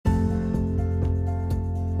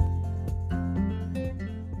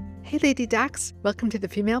Hey, Lady Docs. Welcome to the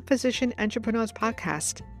Female Physician Entrepreneurs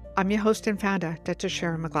Podcast. I'm your host and founder, Dr.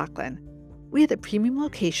 Sharon McLaughlin. We are the premium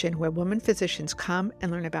location where women physicians come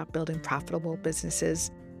and learn about building profitable businesses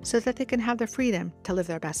so that they can have the freedom to live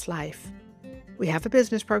their best life. We have a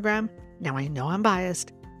business program. Now, I know I'm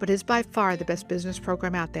biased, but it is by far the best business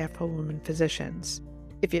program out there for women physicians.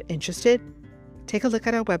 If you're interested, take a look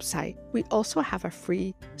at our website. We also have a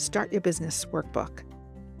free Start Your Business workbook.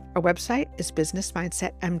 Our website is Business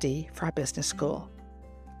Mindset MD for our business school.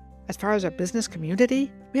 As far as our business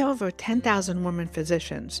community, we have over 10,000 women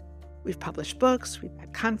physicians. We've published books, we've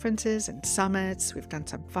had conferences and summits, we've done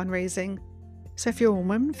some fundraising. So if you're a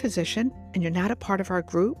woman physician and you're not a part of our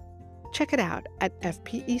group, check it out at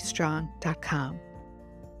fpestrong.com.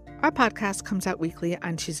 Our podcast comes out weekly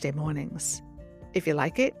on Tuesday mornings. If you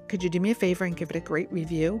like it, could you do me a favor and give it a great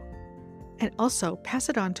review? And also pass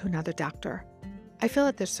it on to another doctor. I feel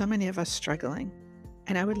that there's so many of us struggling,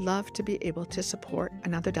 and I would love to be able to support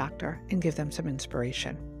another doctor and give them some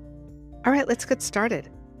inspiration. All right, let's get started.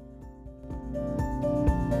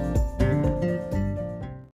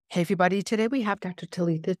 Hey, everybody. Today we have Dr.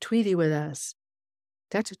 Talitha Tweedy with us.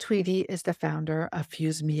 Dr. Tweedy is the founder of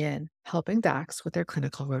Fuse Me In, helping docs with their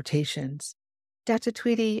clinical rotations. Dr.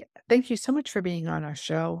 Tweedy, thank you so much for being on our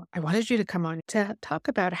show. I wanted you to come on to talk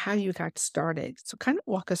about how you got started. So kind of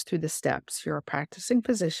walk us through the steps. You're a practicing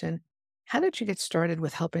physician. How did you get started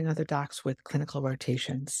with helping other docs with clinical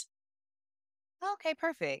rotations? Okay,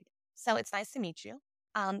 perfect. So it's nice to meet you.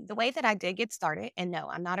 The way that I did get started, and no,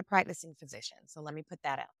 I'm not a practicing physician. So let me put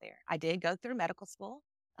that out there. I did go through medical school.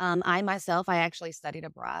 I actually studied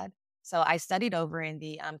abroad. So I studied over in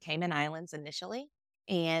the Cayman Islands initially.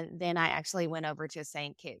 And then I actually went over to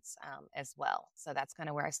St. Kitts as well. So that's kind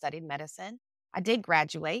of where I studied medicine. I did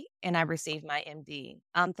graduate and I received my MD.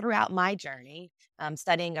 Throughout my journey,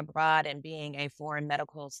 studying abroad and being a foreign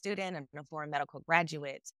medical student and a foreign medical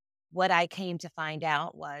graduate, what I came to find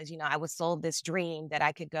out was, I was sold this dream that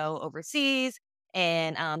I could go overseas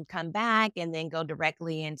and come back and then go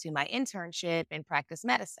directly into my internship and practice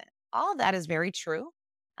medicine. All that is very true.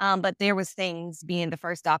 But there was things being the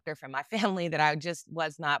first doctor from my family that I just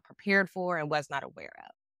was not prepared for and was not aware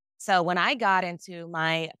of. So when I got into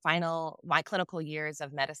my clinical years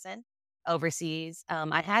of medicine overseas,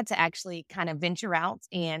 I had to actually kind of venture out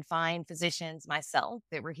and find physicians myself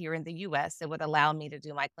that were here in the US that would allow me to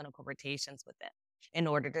do my clinical rotations with them in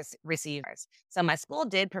order to receive ours. So my school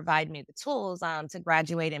did provide me the tools to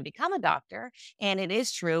graduate and become a doctor. And it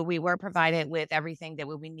is true, we were provided with everything that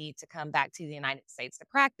we would need to come back to the United States to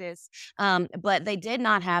practice. But they did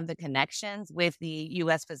not have the connections with the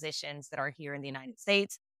US physicians that are here in the United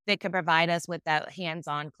States that could provide us with that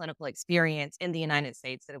hands-on clinical experience in the United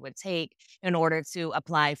States that it would take in order to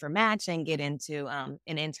apply for match and get into an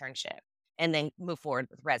internship and then move forward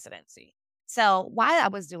with residency. So while I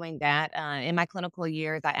was doing that in my clinical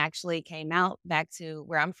years, I actually came out back to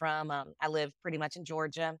where I'm from. I live pretty much in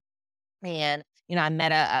Georgia, and I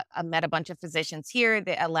met a bunch of physicians here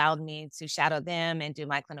that allowed me to shadow them and do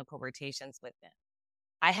my clinical rotations with them.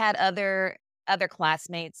 I had other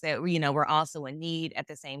classmates that were also in need at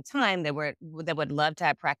the same time that would love to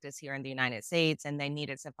have practice here in the United States, and they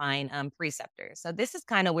needed to find preceptors. So this is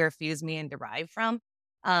kind of where Fuse Me and derived from.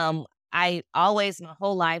 Um, I always, my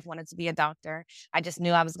whole life, wanted to be a doctor. I just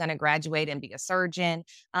knew I was going to graduate and be a surgeon.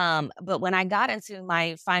 But when I got into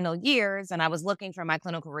my final years and I was looking for my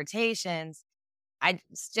clinical rotations,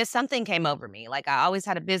 just something came over me. Like, I always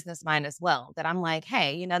had a business mind as well, that I'm like,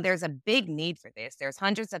 hey, there's a big need for this. There's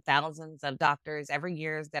hundreds of thousands of doctors every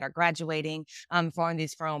year that are graduating from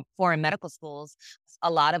foreign medical schools.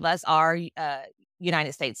 A lot of us are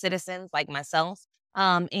United States citizens, like myself.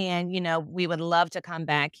 And we would love to come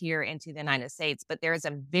back here into the United States, but there's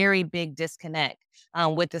a very big disconnect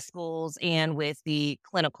with the schools and with the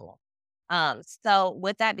clinical. So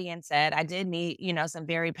with that being said, I did meet, some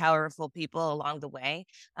very powerful people along the way,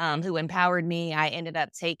 who empowered me. I ended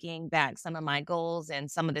up taking back some of my goals and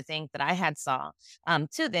some of the things that I had saw,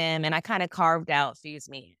 to them, and I kind of carved out Fuse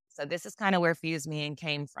Me In. So this is kind of where Fuse Me In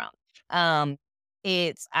came from. Um,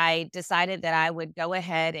 I decided that I would go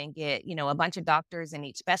ahead and get, a bunch of doctors in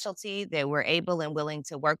each specialty that were able and willing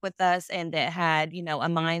to work with us and that had, a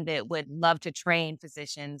mind that would love to train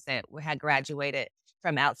physicians that had graduated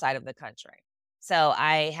from outside of the country. So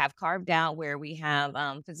I have carved out where we have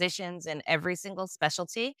physicians in every single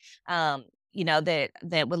specialty, that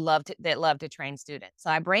love to train students.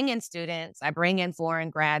 So I bring in students, I bring in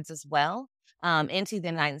foreign grads as well, into the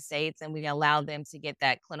United States, and we allow them to get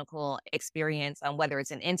that clinical experience, whether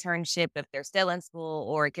it's an internship if they're still in school,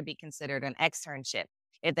 or it could be considered an externship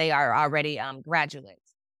if they are already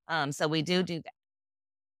graduates. So we do that.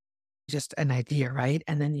 just an idea, right?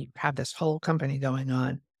 And then you have this whole company going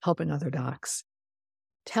on helping other docs.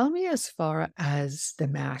 Tell me as far as the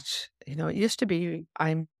match. It used to be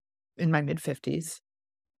I'm in my mid 50s,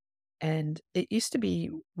 and it used to be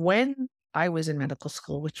when I was in medical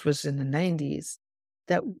school, which was in the 90s,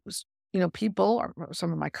 that was, people or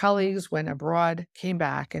some of my colleagues went abroad, came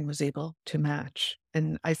back and was able to match.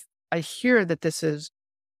 And I hear that this is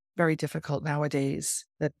very difficult nowadays,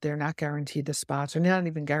 that they're not guaranteed the spots, or not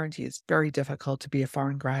even guaranteed. It's very difficult to be a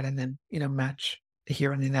foreign grad and then, match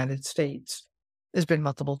here in the United States. There's been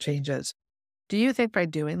multiple changes. Do you think by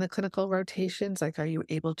doing the clinical rotations, like, are you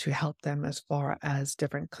able to help them as far as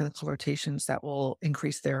different clinical rotations that will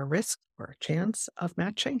increase their risk or chance of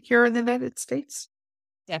matching here in the United States?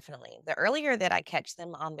 Definitely. The earlier that I catch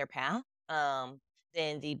them on their path,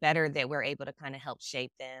 then the better that we're able to kind of help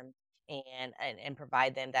shape them and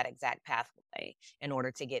provide them that exact pathway in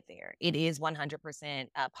order to get there. It is 100%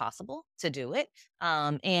 possible to do it.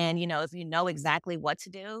 And, if you know exactly what to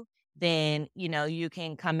do, then, you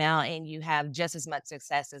can come out and you have just as much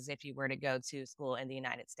success as if you were to go to school in the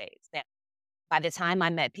United States. By the time I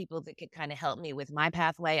met people that could kinda help me with my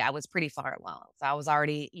pathway, I was pretty far along. So I was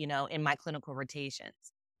already, in my clinical rotations.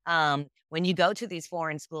 When you go to these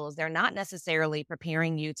foreign schools, they're not necessarily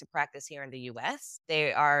preparing you to practice here in the US.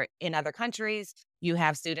 They are in other countries. You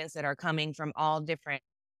have students that are coming from all different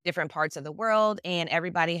parts of the world, and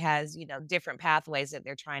everybody has, different pathways that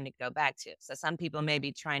they're trying to go back to. So some people may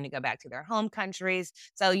be trying to go back to their home countries.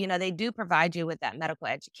 So, they do provide you with that medical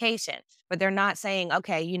education, but they're not saying,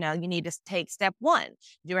 okay, you need to take step one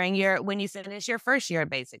when you finish your first year of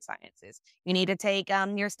basic sciences. You need to take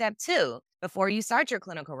your step two before you start your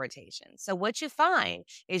clinical rotation. So what you find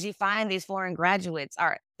is you find these foreign graduates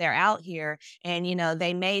they're out here, and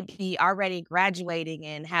they may be already graduating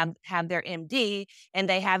and have their MD, and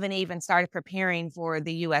they haven't even started preparing for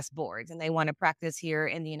the US boards, and they want to practice here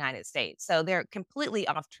in the United States. So they're completely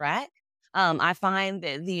off track. I find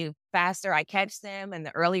that the faster I catch them and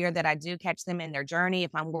the earlier that I do catch them in their journey,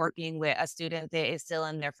 if I'm working with a student that is still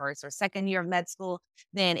in their first or second year of med school,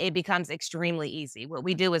 then it becomes extremely easy. What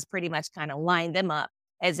we do is pretty much kind of line them up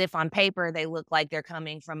as if on paper they look like they're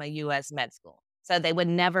coming from a US med school. So they would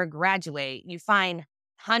never graduate. You find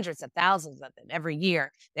hundreds of thousands of them every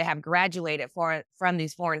year that have graduated from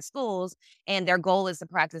these foreign schools, and their goal is to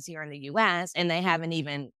practice here in the US, and they haven't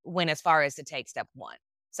even went as far as to take step one.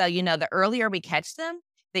 So, the earlier we catch them,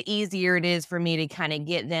 the easier it is for me to kind of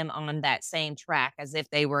get them on that same track as if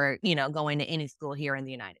they were, going to any school here in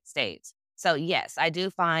the United States. So, yes, I do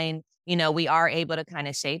find, we are able to kind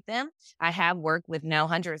of shape them. I have worked with now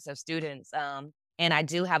hundreds of students, and I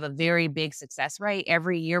do have a very big success rate.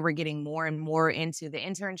 Every year, we're getting more and more into the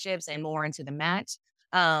internships and more into the match.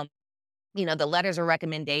 Um, the letters of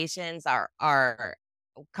recommendations are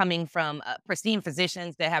coming from pristine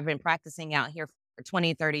physicians that have been practicing out here for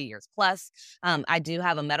 20, 30 years plus. I do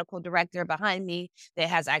have a medical director behind me that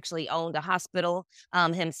has actually owned a hospital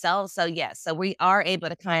himself. So, yes, so we are able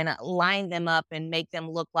to kind of line them up and make them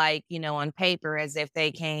look like, on paper as if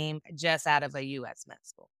they came just out of a US med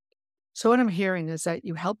school. So what I'm hearing is that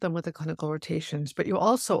you help them with the clinical rotations, but you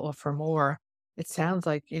also offer more. It sounds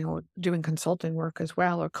like, doing consulting work as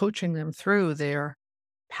well, or coaching them through their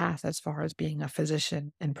path as far as being a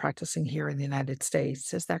physician and practicing here in the United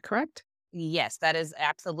States. Is that correct? Yes, that is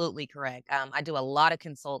absolutely correct. I do a lot of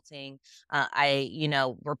consulting.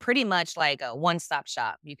 We're pretty much like a one-stop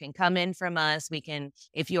shop. You can come in from us.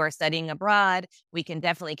 If you are studying abroad, we can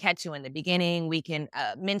definitely catch you in the beginning. We can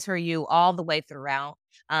mentor you all the way throughout.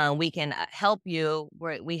 We can help you.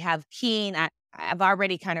 We have I've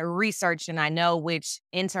already kind of researched, and I know which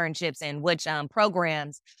internships and which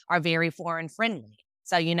programs are very foreign friendly.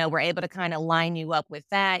 So, we're able to kind of line you up with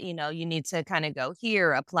that. You need to kind of go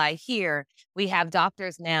here, apply here. We have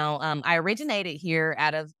doctors now. I originated here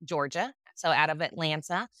out of Georgia, so out of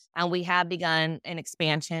Atlanta, and we have begun an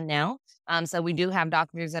expansion now. So we do have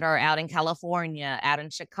doctors that are out in California, out in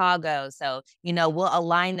Chicago. So, we'll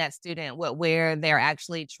align that student with where they're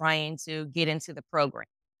actually trying to get into the program.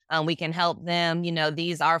 We can help them.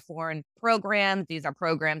 These are foreign programs. These are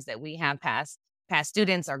programs that we have past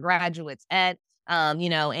students or graduates at.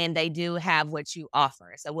 And they do have what you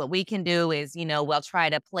offer. So what we can do is, we'll try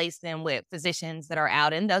to place them with physicians that are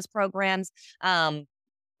out in those programs. I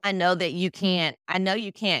know you can't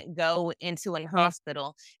go into a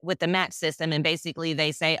hospital with the match system and basically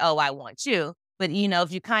they say, oh, I want you. But,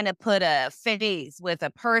 if you kind of put a face with a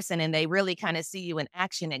person and they really kind of see you in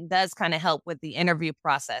action, it does kind of help with the interview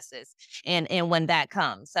processes and when that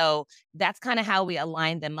comes. So that's kind of how we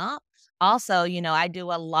align them up. Also, I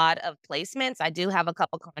do a lot of placements. I do have a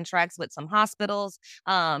couple contracts with some hospitals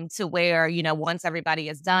to where, once everybody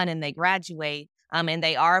is done and they graduate, and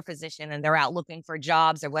they are a physician and they're out looking for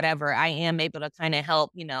jobs or whatever, I am able to kind of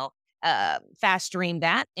help, fast stream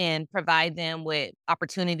that and provide them with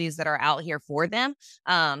opportunities that are out here for them.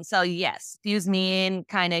 So yes, Fuse Me In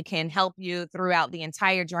kind of can help you throughout the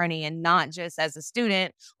entire journey, and not just as a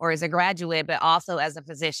student or as a graduate, but also as a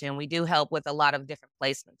physician. We do help with a lot of different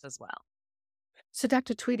placements as well. So,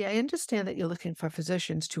 Dr. Tweedy, I understand that you're looking for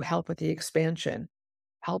physicians to help with the expansion,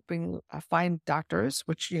 helping find doctors,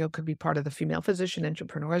 which could be part of the Female Physician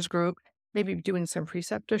Entrepreneurs Group, maybe doing some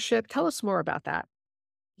preceptorship. Tell us more about that.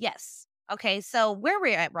 Yes. Okay. So where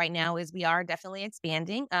we're at right now is we are definitely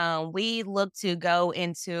expanding. We look to go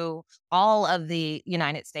into all of the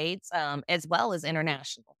United States, as well as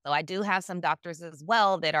international. So I do have some doctors as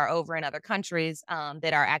well that are over in other countries,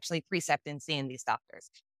 that are actually precepting seeing these doctors.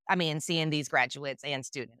 I mean, seeing these graduates and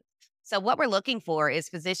students. So what we're looking for is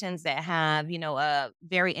physicians that have, a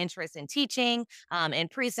very interest in teaching, and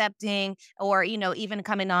precepting, or, even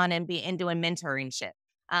coming on and doing mentorship.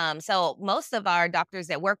 So most of our doctors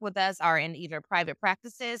that work with us are in either private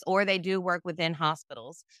practices or they do work within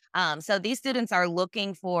hospitals. So these students are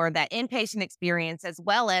looking for that inpatient experience as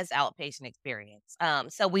well as outpatient experience.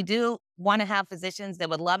 So we do want to have physicians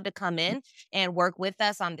that would love to come in and work with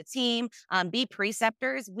us on the team, be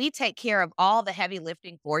preceptors. We take care of all the heavy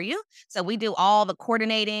lifting for you. So we do all the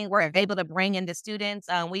coordinating. We're able to bring in the students.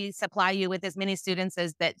 We supply you with as many students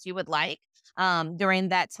as that you would like. During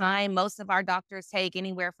that time, most of our doctors take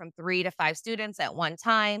anywhere from 3 to 5 students at one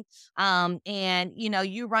time. And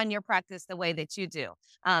you run your practice the way that you do.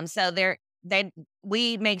 So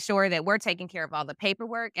we make sure that we're taking care of all the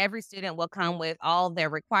paperwork. Every student will come with all their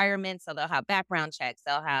requirements. So they'll have background checks.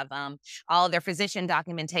 They'll have all their physician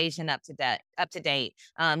documentation up to date.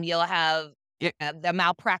 You'll have the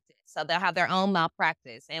malpractice. So they'll have their own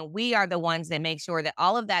malpractice. And we are the ones that make sure that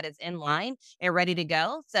all of that is in line and ready to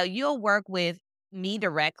go. So you'll work with me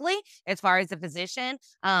directly as far as the physician.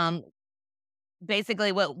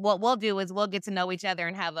 Basically, what we'll do is we'll get to know each other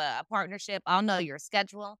and have a partnership. I'll know your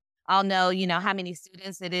schedule. I'll know, how many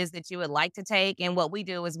students it is that you would like to take. And what we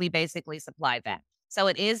do is we basically supply that. So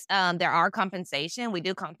it is, there are compensation. We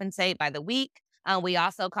do compensate by the week. We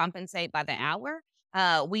also compensate by the hour.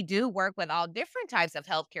 We do work with all different types of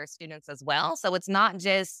healthcare students as well. So it's not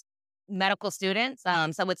just medical students.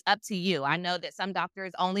 So it's up to you. I know that some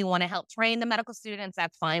doctors only want to help train the medical students.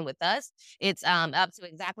 That's fine with us. It's up to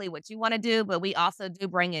exactly what you want to do. But we also do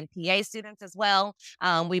bring in PA students as well.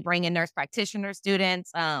 We bring in nurse practitioner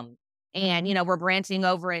students. And we're branching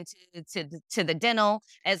over into to the dental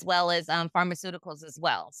as well as pharmaceuticals as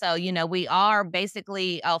well. So we are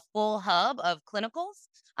basically a full hub of clinicals.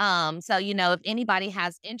 So if anybody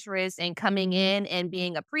has interest in coming in and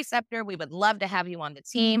being a preceptor, we would love to have you on the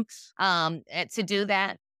team to do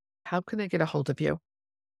that. How can I get a hold of you?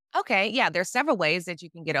 Okay, yeah, there's several ways that you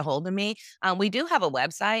can get a hold of me. We do have a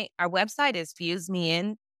website. Our website is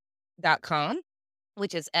fusemein.com,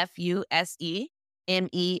 which is FUSEMEIN.com.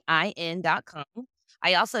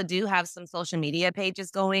 I also do have some social media pages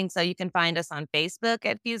going, so you can find us on Facebook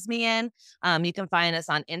at Fuse Me In. You can find us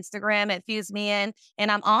on Instagram at Fuse Me In.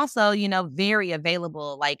 And I'm also, very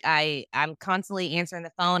available. Like I'm constantly answering the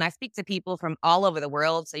phone. I speak to people from all over the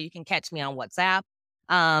world, so you can catch me on WhatsApp.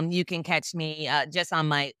 You can catch me just on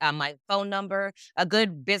my phone number. A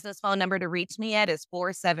good business phone number to reach me at is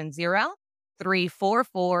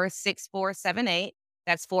 470-344-6478.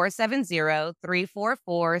 That's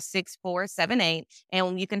 470-344-6478.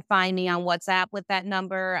 And you can find me on WhatsApp with that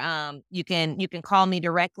number. You can call me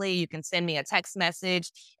directly. You can send me a text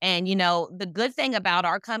message. And, the good thing about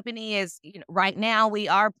our company is, right now we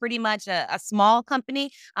are pretty much a small company.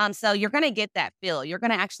 So you're going to get that feel. You're going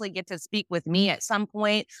to actually get to speak with me at some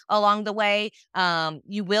point along the way.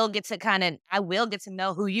 You will get to I will get to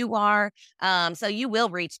know who you are. So you will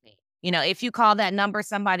reach me. If you call that number,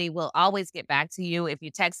 somebody will always get back to you. If you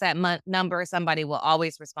text that number, somebody will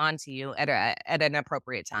always respond to you at an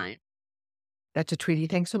appropriate time. Dr. Tweedy,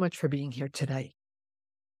 thanks so much for being here today.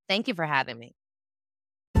 Thank you for having me.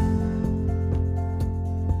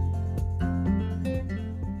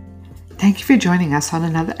 Thank you for joining us on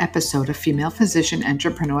another episode of Female Physician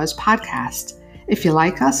Entrepreneurs Podcast. If you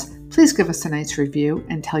like us, please give us a nice review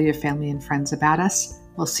and tell your family and friends about us.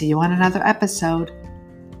 We'll see you on another episode.